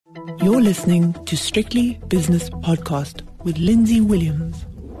You're listening to Strictly Business Podcast with Lindsay Williams.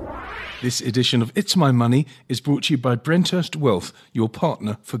 This edition of It's My Money is brought to you by Brenthurst Wealth, your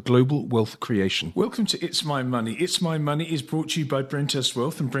partner for global wealth creation. Welcome to It's My Money. It's My Money is brought to you by Brenthurst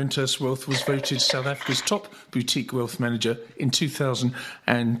Wealth, and Brenthurst Wealth was voted South Africa's top boutique wealth manager in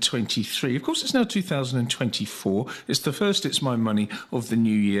 2023. Of course, it's now 2024. It's the first It's My Money of the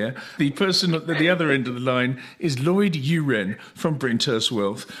new year. The person at the other end of the line is Lloyd Uren from Brenthurst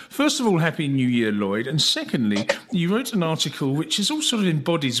Wealth. First of all, Happy New Year, Lloyd. And secondly, you wrote an article which is all sort of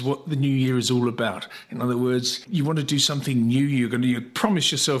embodies what the new year is all about. In other words, you want to do something new. You promise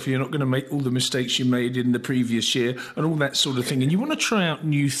yourself you're not going to make all the mistakes you made in the previous year and all that sort of thing. And you want to try out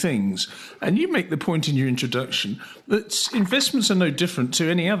new things. And you make the point in your introduction that investments are no different to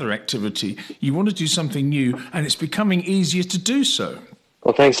any other activity. You want to do something new, and it's becoming easier to do so.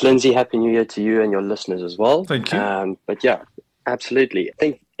 Well, thanks, Lindsay. Happy New Year to you and your listeners as well. Thank you. But yeah, absolutely. I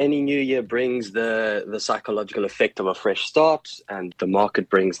think any new year brings the psychological effect of a fresh start, and the market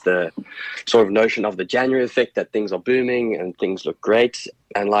brings the sort of notion of the January effect that things are booming and things look great.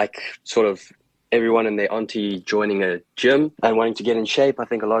 And like sort of everyone and their auntie joining a gym and wanting to get in shape, I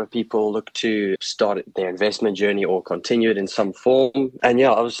think a lot of people look to start their investment journey or continue it in some form. And yeah,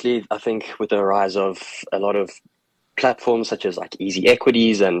 obviously, I think with the rise of a lot of platforms such as like Easy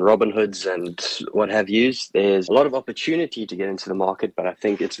Equities and Robinhoods and what have you, there's a lot of opportunity to get into the market, but I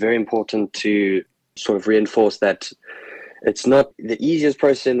think it's very important to sort of reinforce that it's not the easiest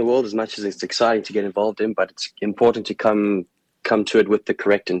process in the world as much as it's exciting to get involved in, but it's important to come to it with the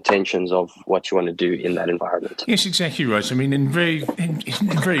correct intentions of what you want to do in that environment. Yes, exactly right. I mean, in very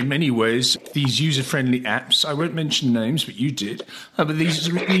many ways, these user-friendly apps, I won't mention names, but you did, but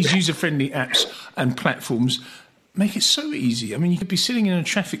these user-friendly apps and platforms make it so easy. I mean, you could be sitting in a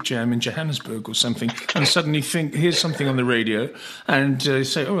traffic jam in Johannesburg or something and suddenly think, here's something on the radio, and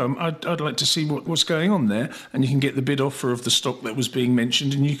say, I'd like to see what's going on there. And you can get the bid offer of the stock that was being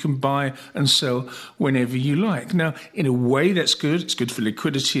mentioned, and you can buy and sell whenever you like. Now, in a way, that's good. It's good for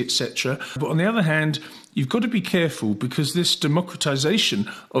liquidity, etc. But on the other hand, you've got to be careful, because this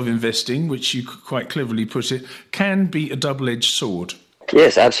democratization of investing, which you quite cleverly put it, can be a double-edged sword.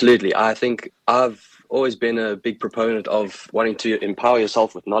 Yes, absolutely. I think I've always been a big proponent of wanting to empower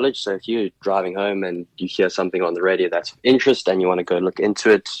yourself with knowledge. So if you're driving home and you hear something on the radio that's of interest and you want to go look into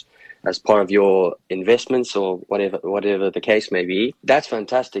it as part of your investments or whatever the case may be, that's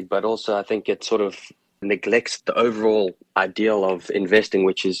fantastic. But also I think it sort of neglects the overall ideal of investing,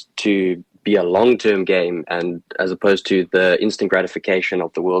 which is to be a long-term game, and as opposed to the instant gratification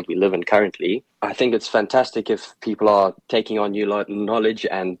of the world we live in currently. I think it's fantastic if people are taking on new knowledge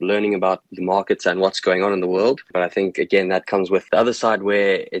and learning about the markets and what's going on in the world. But I think, again, that comes with the other side,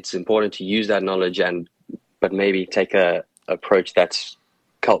 where it's important to use that knowledge but maybe take a approach that's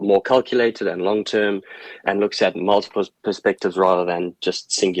more calculated and long-term and looks at multiple perspectives rather than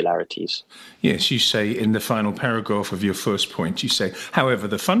just singularities. Yes, you say in the final paragraph of your first point, you say, however,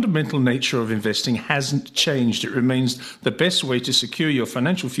 the fundamental nature of investing hasn't changed. It remains the best way to secure your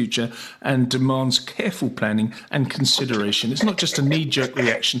financial future and demands careful planning and consideration. It's not just a knee-jerk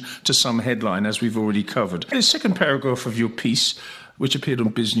reaction to some headline, as we've already covered. The second paragraph of your piece, which appeared on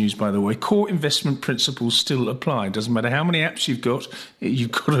Biz News, by the way, core investment principles still apply. Doesn't matter how many apps you've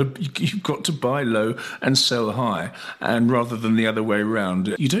got to buy low and sell high, and rather than the other way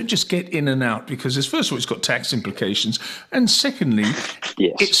around. You don't just get in and out, because first of all, it's got tax implications, and secondly,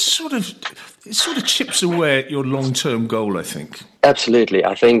 yes, it sort of chips away at your long-term goal, I think. Absolutely.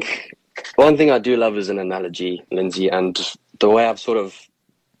 I think one thing I do love is an analogy, Lindsay, and the way I've sort of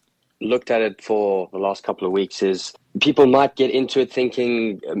looked at it for the last couple of weeks is people might get into it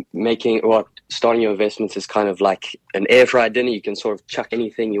thinking starting your investments is kind of like an air fryer dinner. You can sort of chuck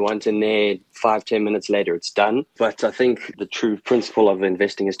anything you want in there, 5-10 minutes later it's done. But I think the true principle of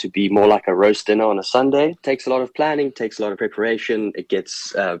investing is to be more like a roast dinner on a Sunday. It takes a lot of planning, takes a lot of preparation. It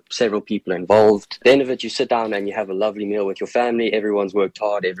gets several people involved. At the end of it, you sit down and you have a lovely meal with your family. Everyone's worked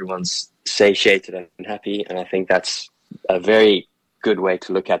hard, everyone's satiated and happy. And I think that's a very good way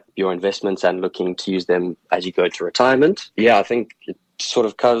to look at your investments and looking to use them as you go to retirement. Yeah, I think it sort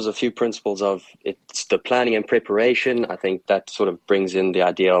of covers a few principles of it's the planning and preparation. I think that sort of brings in the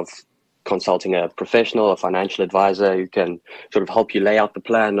idea of consulting a professional, a financial advisor who can sort of help you lay out the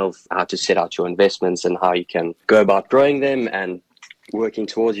plan of how to set out your investments and how you can go about growing them and working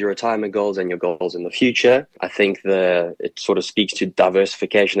towards your retirement goals and your goals in the future. I think it sort of speaks to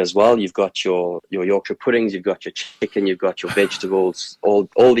diversification as well. You've got your Yorkshire puddings, you've got your chicken, you've got your vegetables,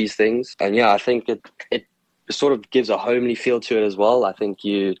 all these things. And yeah, I think it sort of gives a homely feel to it as well. I think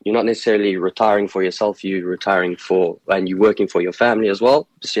you're not necessarily retiring for yourself, you're retiring and you're working for your family as well.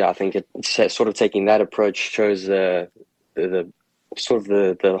 So yeah, I think it's sort of taking that approach shows the sort of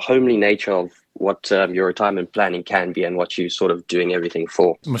the homely nature of what your retirement planning can be and what you're sort of doing everything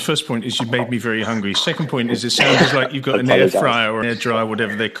for. My first point is you made me very hungry. Second point is it sounds like you've got an air fryer or an air dryer,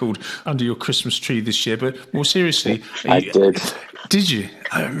 whatever they're called, under your Christmas tree this year. But more seriously... I did. Did you?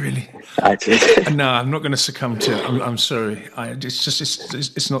 Oh, really? I did. No, I'm not going to succumb to it. I'm sorry.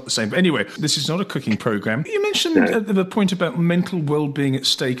 It's not the same. But anyway, this is not a cooking program. You mentioned the point about mental well-being at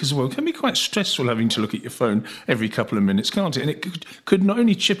stake as well. It can be quite stressful having to look at your phone every couple of minutes, can't it? And it could not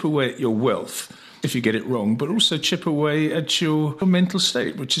only chip away at your wealth if you get it wrong, but also chip away at your mental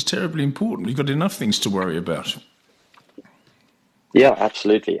state, which is terribly important. You've got enough things to worry about. Yeah,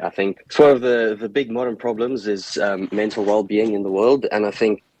 absolutely. I think sort of the big modern problems is mental well-being in the world. And I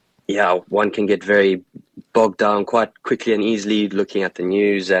think, one can get very bogged down quite quickly and easily looking at the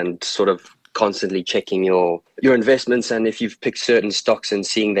news and sort of constantly checking your investments. And if you've picked certain stocks and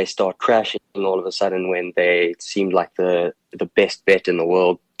seeing they start crashing all of a sudden when they seemed like the best bet in the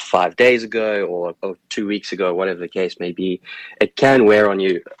world 5 days ago or 2 weeks ago, whatever the case may be, it can wear on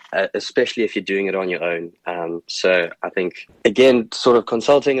you, especially if you're doing it on your own. So I think, again, sort of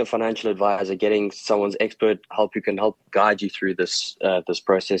consulting a financial advisor, getting someone's expert help who can help guide you through this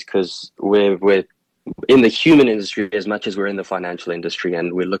process, because we're in the human industry as much as we're in the financial industry,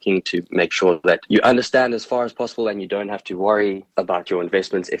 and we're looking to make sure that you understand as far as possible and you don't have to worry about your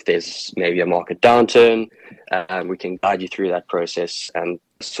investments if there's maybe a market downturn. We can guide you through that process and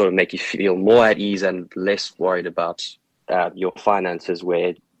sort of make you feel more at ease and less worried about your finances,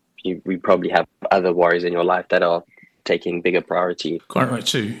 where we probably have other worries in your life that are taking bigger priority. Quite right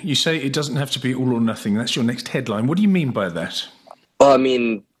too. You say it doesn't have to be all or nothing. That's your next headline. What do you mean by that? Well, I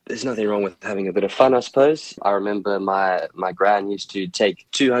mean, there's nothing wrong with having a bit of fun, I suppose. I remember my gran used to take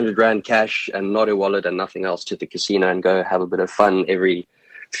 200 Rand cash and not a wallet and nothing else to the casino and go have a bit of fun every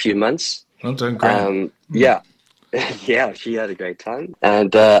few months. Well done, Gran. Yeah, she had a great time.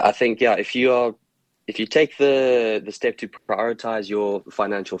 And I think, if you take the step to prioritize your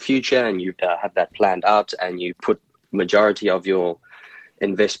financial future and you have that planned out and you put majority of your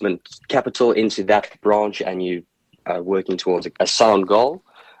investment capital into that branch and you are working towards a sound goal,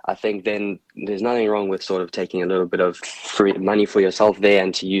 I think then there's nothing wrong with sort of taking a little bit of free money for yourself there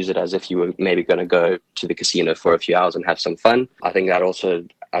and to use it as if you were maybe going to go to the casino for a few hours and have some fun. I think that also,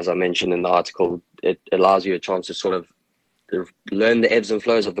 as I mentioned in the article, it allows you a chance to sort of learn the ebbs and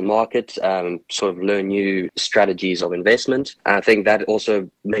flows of the market, sort of learn new strategies of investment. And I think that also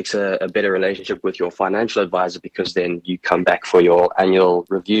makes a better relationship with your financial advisor, because then you come back for your annual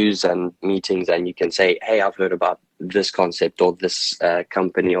reviews and meetings and you can say, hey, I've heard about this concept or this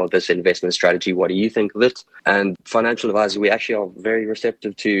company or this investment strategy. What do you think of it? And financial advisors, we actually are very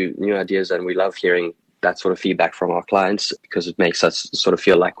receptive to new ideas, and we love hearing that sort of feedback from our clients because it makes us sort of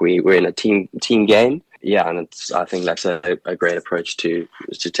feel like we're in a team game. Yeah, and I think that's a great approach to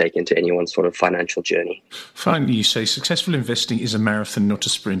take into anyone's sort of financial journey. Finally, you say successful investing is a marathon, not a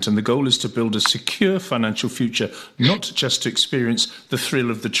sprint, and the goal is to build a secure financial future, not just to experience the thrill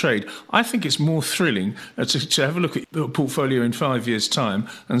of the trade. I think it's more thrilling to have a look at your portfolio in 5 years' time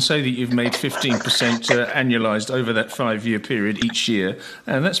and say that you've made 15% annualized over that 5-year period each year,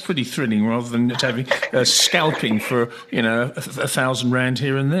 and that's pretty thrilling, rather than having scalping for 1,000 Rand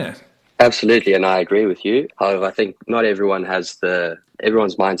here and there. Absolutely, and I agree with you. However, I think not everyone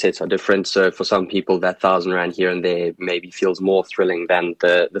everyone's mindsets are different. So for some people, that 1,000 Rand here and there maybe feels more thrilling than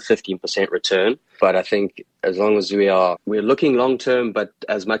the 15% return. But I think as long as we're looking long term, but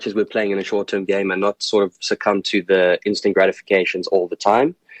as much as we're playing in a short term game and not sort of succumb to the instant gratifications all the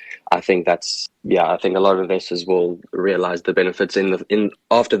time, I think I think a lot of investors will realize the benefits in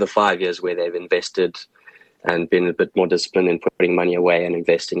after the 5 years where they've invested and been a bit more disciplined in putting money away and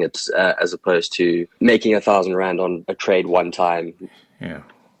investing it, as opposed to making 1,000 Rand on a trade one time. Yeah,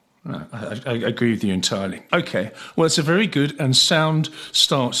 I agree with you entirely. Okay, well, it's a very good and sound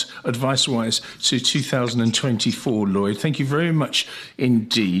start, advice-wise, to 2024, Lloyd. Thank you very much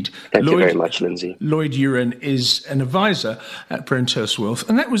indeed. Thank you very much, Lindsay. Lloyd Uren is an advisor at Brenthurst Wealth,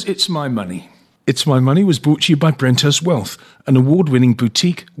 and that was It's My Money. It's My Money was brought to you by Brenthurst Wealth, an award-winning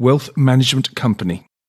boutique wealth management company.